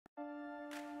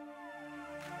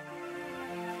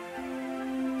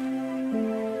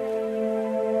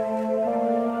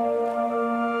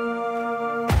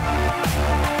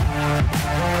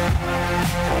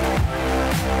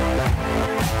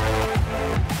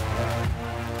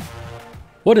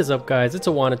What is up, guys? It's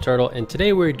Awana Turtle, and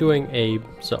today we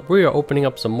are opening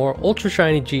up some more Ultra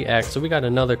Shiny GX. So we got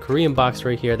another Korean box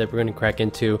right here that we're going to crack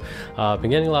into. Been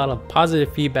getting a lot of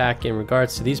positive feedback in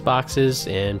regards to these boxes,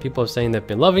 and people are saying they've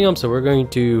been loving them. So we're going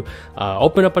to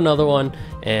open up another one.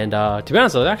 And to be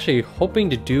honest, I was actually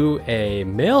hoping to do a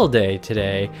mail day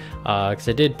today because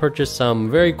I did purchase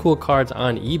some very cool cards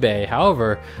on eBay.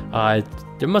 However,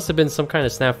 there must have been some kind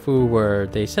of snafu where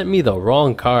they sent me the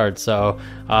wrong card. So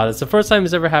it's the first time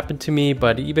it's ever happened to me,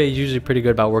 but eBay is usually pretty good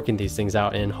about working these things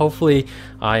out, and hopefully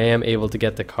I am able to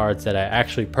get the cards that I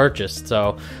actually purchased.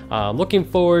 So I'm looking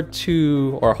forward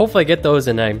to, or hopefully I get those,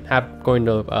 and I'm going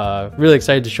to really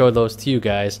excited to show those to you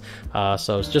guys.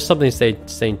 So it's just something to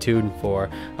stay tuned for.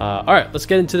 All right, let's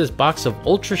get into this box of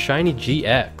Ultra Shiny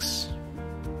GX.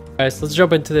 Guys, let's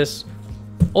jump into this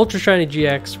Ultra Shiny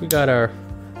GX. We got our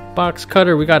box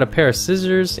cutter, we got a pair of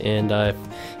scissors, and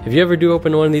if you ever do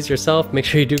open one of these yourself, make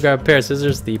sure you do grab a pair of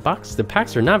scissors. The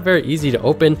packs are not very easy to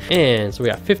open, and so we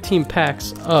got 15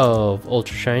 packs of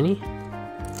Ultra Shiny.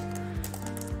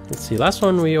 Let's see, last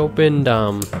one we opened,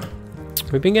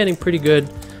 we've been getting pretty good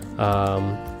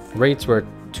rates where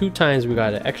 2 times we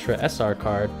got an extra SR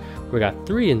card. We got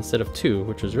 3 instead of 2,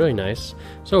 which was really nice.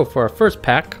 So for our first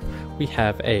pack, we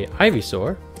have a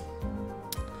Ivysaur.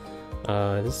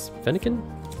 This is Fennekin,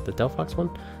 the Delphox one.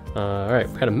 Alright,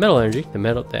 we got a Metal Energy.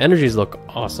 The energies look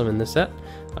awesome in this set.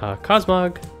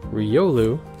 Cosmog,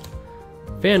 Riolu,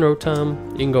 Van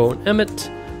Rotom, Ingo and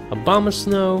Emmet,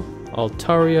 Abomasnow,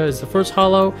 Altaria is the first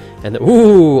holo, and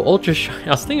ooh, Ultra Shiny.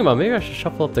 I was thinking about maybe I should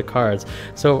shuffle up the cards.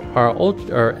 So our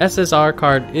SSR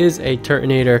card is a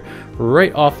Turtonator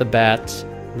right off the bat.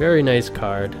 Very nice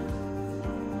card.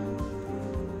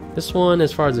 This one,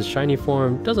 as far as the shiny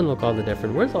form, doesn't look all that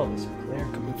different. Where's all this glare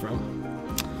coming from?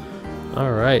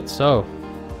 Alright, so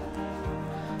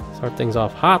start things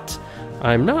off hot.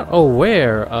 I'm not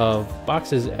aware of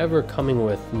boxes ever coming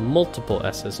with multiple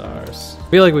SSRs. I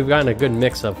feel like we've gotten a good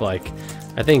mix of, like,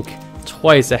 I think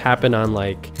twice it happened on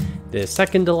like the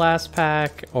second to last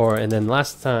pack, and then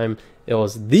last time it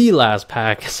was the last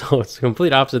pack, so it's the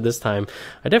complete opposite this time.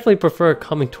 I definitely prefer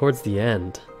coming towards the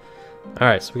end.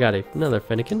 Alright, so we got another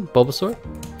Fennekin, Bulbasaur,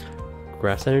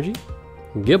 Grass Energy,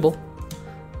 Gibble,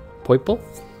 Poipole,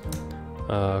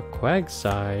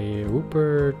 Quagsire,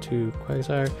 Wooper to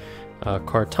Quagsire,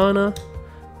 Kartana,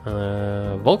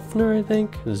 Volkner, I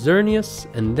think,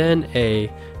 Xerneas, and then a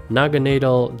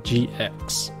Naganadel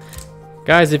GX.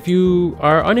 Guys, if you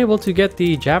are unable to get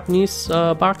the Japanese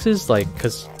boxes, like,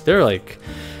 because they're like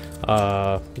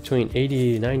between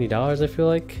 $80 and $90, I feel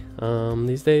like,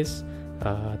 these days.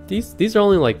 These are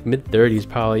only like mid-30s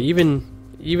probably.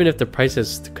 Even if the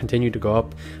prices continue to go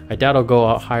up, I doubt it'll go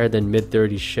out higher than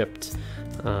mid-30s shipped.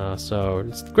 So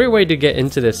it's a great way to get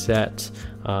into this set.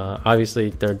 Obviously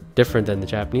they're different than the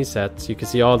Japanese sets. You can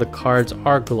see all the cards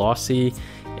are glossy,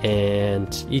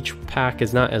 and each pack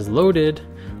is not as loaded,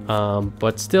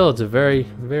 but still it's a very,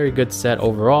 very good set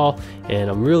overall, and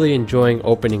I'm really enjoying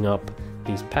opening up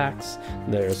these packs.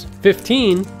 There's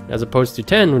 15 as opposed to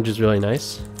 10, which is really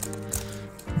nice.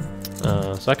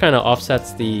 So that kind of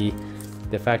offsets the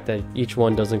fact that each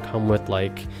one doesn't come with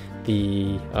like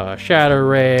the Shatter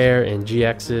Rare and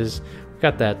GXs. We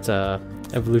got that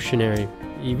Evolutionary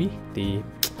Eevee,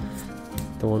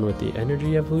 the one with the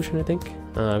Energy Evolution, I think.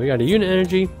 We got a Unit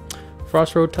Energy,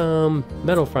 Frost Rotom,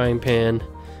 Metal Frying Pan.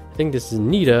 I think this is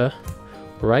Nita,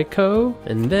 Raikou,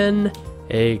 and then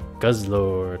a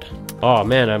Guzzlord. Oh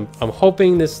man, I'm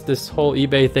hoping this whole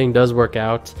eBay thing does work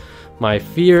out. My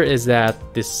fear is that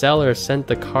the seller sent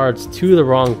the cards to the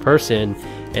wrong person,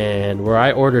 and where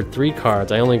I ordered 3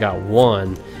 cards, I only got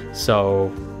 1.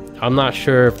 So I'm not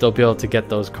sure if they'll be able to get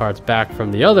those cards back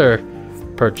from the other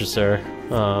purchaser.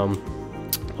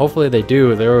 Hopefully they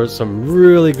do. There were some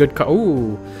really good cards.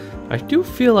 Ooh, I do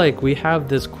feel like we have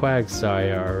this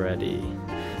Quagsire already.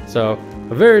 So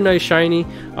a very nice shiny.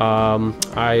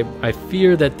 I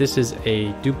fear that this is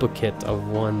a duplicate of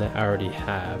one that I already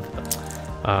have.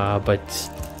 But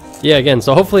yeah, again,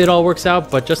 so hopefully it all works out.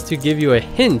 But just to give you a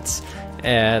hint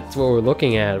at what we're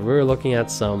looking at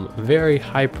some very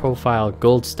high profile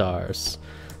gold stars,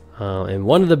 and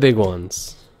one of the big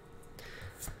ones.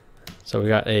 So we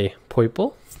got a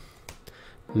Poipole,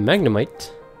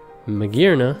 Magnemite,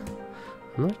 Magearna,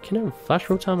 can I have Flash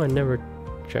Rotom? I never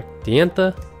checked.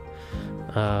 Diantha,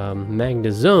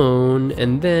 Magnezone,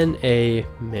 and then a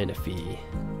Manaphy.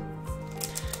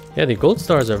 Yeah, the gold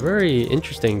stars are very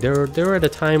interesting. They were at a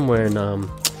time when,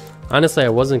 honestly, I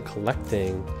wasn't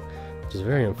collecting, which is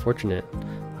very unfortunate.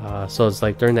 So it's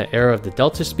like during that era of the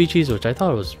Delta species, which I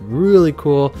thought was really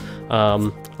cool.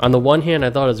 On the one hand, I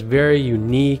thought it was very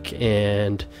unique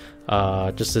and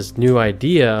just this new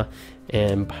idea.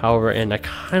 And however, and I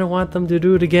kind of want them to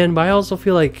do it again, but I also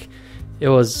feel like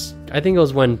I think it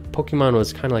was when Pokemon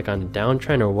was kind of like on a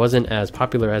downtrend or wasn't as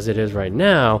popular as it is right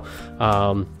now.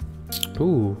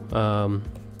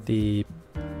 The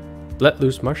Let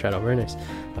Loose Marshadow, very nice.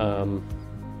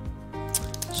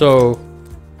 So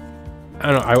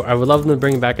I don't know, I would love them to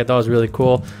bring it back. I thought it was really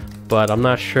cool, but I'm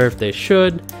not sure if they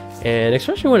should. And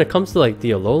especially when it comes to like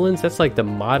the Alolans, that's like the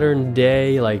modern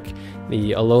day, like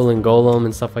the Alolan Golem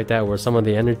and stuff like that, where some of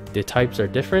the types are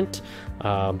different.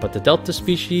 But the Delta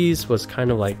species was kind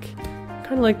of like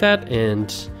that,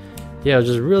 and yeah, it was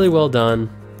just really well done.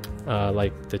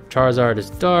 Like the Charizard is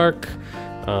dark.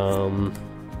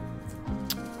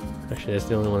 Actually, that's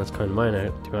the only one that's coming to mind,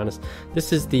 to be honest.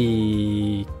 This is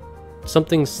the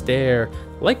something stare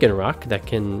Lycanroc that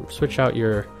can switch out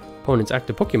your opponent's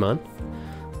active Pokemon.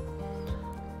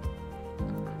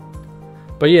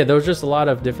 But yeah, there was just a lot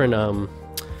of different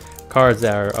cards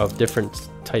that are of different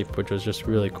type, which was just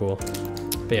really cool.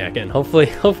 But yeah, again, hopefully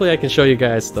I can show you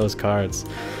guys those cards.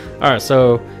 Alright,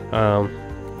 so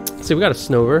see, we got a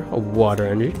Snover, a Water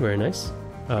Energy, very nice.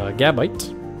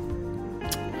 Gabite,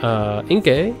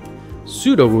 Inkay,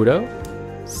 Sudowoodo,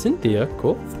 Cynthia,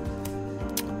 cool.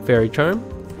 Fairy Charm,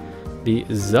 the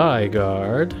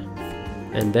Zygarde,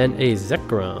 and then a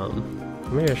Zekrom.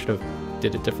 Maybe I should have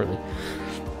did it differently.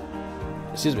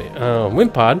 Excuse me.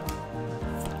 Wimpod,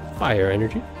 Fire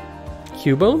Energy,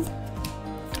 Cubone,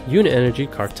 Unit Energy,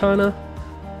 Kartana,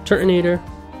 Turtonator,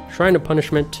 Shrine of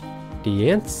Punishment,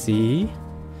 Diancie,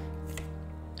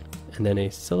 and then a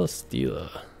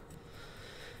Celesteela.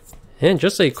 And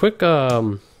just a quick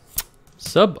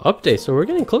sub update. So we're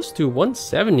getting close to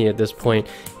 170 at this point.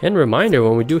 And reminder,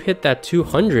 when we do hit that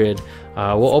 200,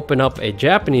 we'll open up a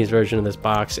Japanese version of this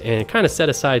box and kind of set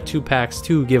aside 2 packs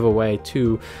to give away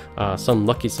to some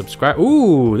lucky subscribers.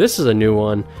 Ooh, this is a new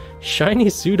one. Shiny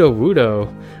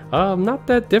Sudowoodo. Not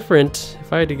that different.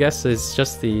 If I had to guess, it's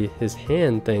just his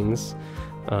hand things.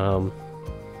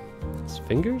 His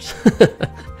fingers?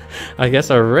 I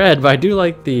guess are red, but I do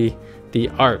like the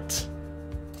art.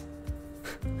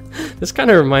 This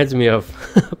kind of reminds me of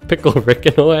Pickle Rick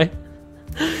in a way.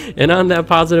 And on that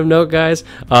positive note, guys,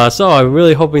 so I'm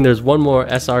really hoping there's one more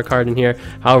SR card in here.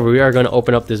 However, we are going to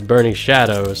open up this Burning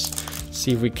Shadows.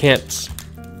 See if we can't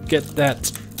get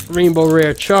that Rainbow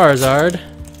Rare Charizard.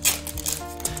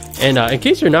 And in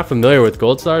case you're not familiar with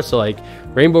Gold Stars, so like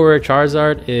Rainbow Rare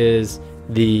Charizard is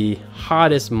the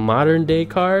hottest modern day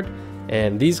card.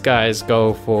 And these guys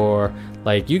go for,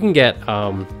 like, you can get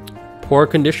poor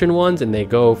condition ones and they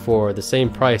go for the same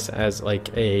price as like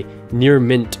a near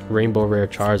mint Rainbow Rare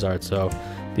Charizard. So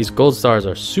these Gold Stars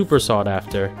are super sought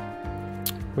after.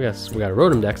 We got a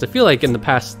Rotom Dex. I feel like in the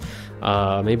past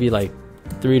maybe like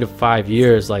 3 to 5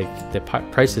 years, like the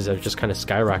prices have just kind of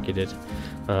skyrocketed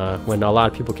when a lot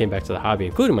of people came back to the hobby,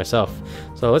 including myself.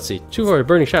 So let's see, 2 for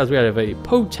Burning Shadows. We have a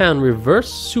Potown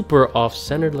Reverse, super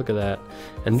off-centered, look at that.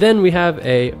 And then we have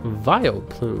a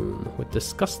Vileplume with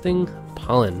Disgusting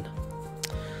Pollen.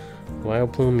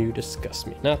 Vileplume, you disgust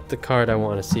me. Not the card I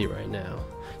want to see right now.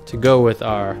 To go with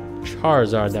our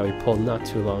Charizard that we pulled not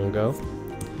too long ago.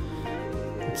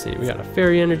 Let's see, we got a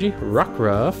Fairy Energy,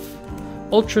 Rockruff,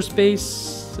 Ultra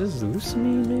Space, this is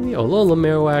Lucamine maybe? Alola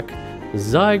Marowak,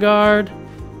 Zygarde,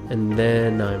 and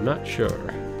then I'm not sure.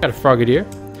 Got a Frogadier,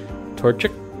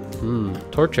 Torchic.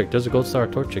 Torchic, there's a Gold Star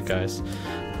Torchic, guys.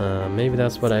 Maybe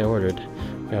that's what I ordered.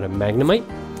 We got a Magnemite,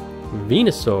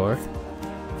 Venusaur,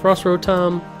 Frost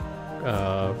Rotom,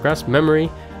 Grasp Memory,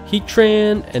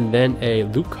 Heatran, and then a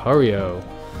Lucario.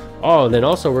 Oh, and then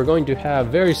also we're going to have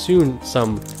very soon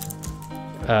some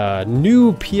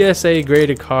new PSA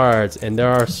graded cards, and there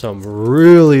are some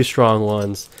really strong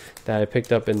ones that I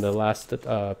picked up in the last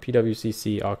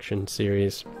PWCC auction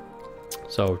series.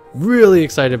 So really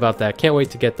excited about that. Can't wait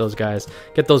to get those guys,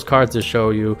 get those cards to show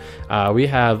you. We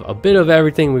have a bit of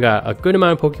everything. We got a good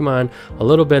amount of Pokemon, a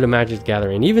little bit of Magic the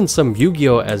Gathering, even some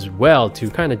Yu-Gi-Oh as well to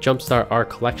kind of jumpstart our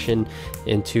collection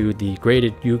into the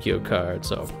graded Yu-Gi-Oh cards.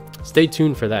 So stay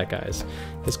tuned for that, guys.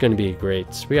 It's going to be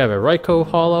great. We have a Raikou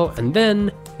Holo and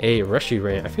then a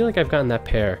Reshiram. I feel like I've gotten that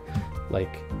pair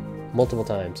like multiple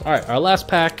times. All right, our last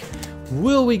pack.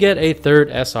 Will we get a third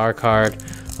SR card?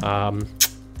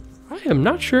 I am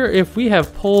not sure if we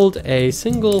have pulled a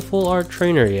single full art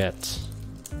trainer yet.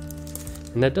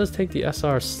 And that does take the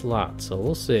SR slot, so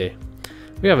we'll see.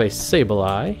 We have a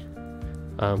Sableye,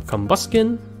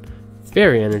 Combuskin,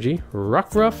 Fairy Energy,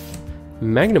 Rockruff,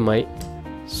 Magnemite,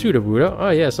 Sudowoodo. Oh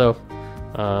yeah, so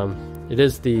it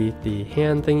is the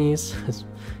hand thingies.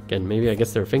 Again, maybe I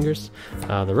guess they're fingers.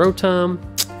 The Rotom,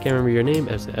 can't remember your name,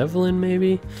 as Evelyn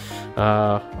maybe,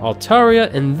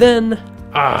 Altaria, and then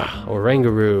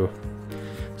Oranguru.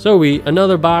 So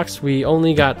another box. We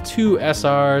only got 2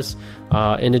 SRs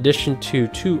in addition to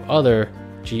 2 other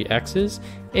GXs,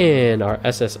 and our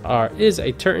SSR is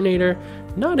a Turtonator.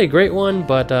 Not a great one,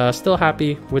 but still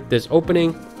happy with this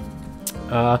opening.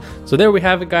 So there we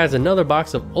have it, guys, another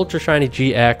box of Ultra Shiny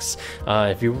GX.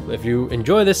 If you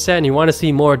enjoy this set and you want to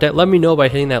see more, let me know by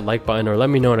hitting that like button, or let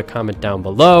me know in a comment down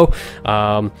below.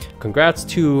 Congrats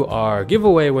to our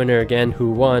giveaway winner again, who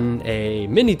won a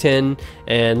mini tin,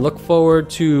 and look forward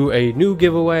to a new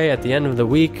giveaway at the end of the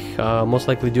week. Most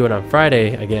likely do it on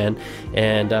Friday again.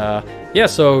 And yeah,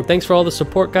 so thanks for all the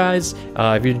support, guys.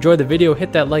 If you enjoyed the video,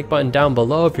 hit that like button down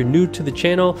below. If you're new to the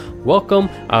channel, welcome.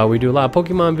 We do a lot of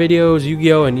Pokemon videos,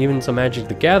 Yu-Gi-Oh, and even some Magic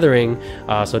the Gathering.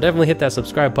 So definitely hit that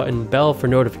subscribe button, bell for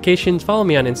notifications. Follow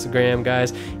me on Instagram,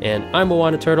 guys. And I'm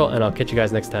Moana Turtle, and I'll catch you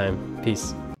guys next time.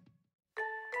 Peace.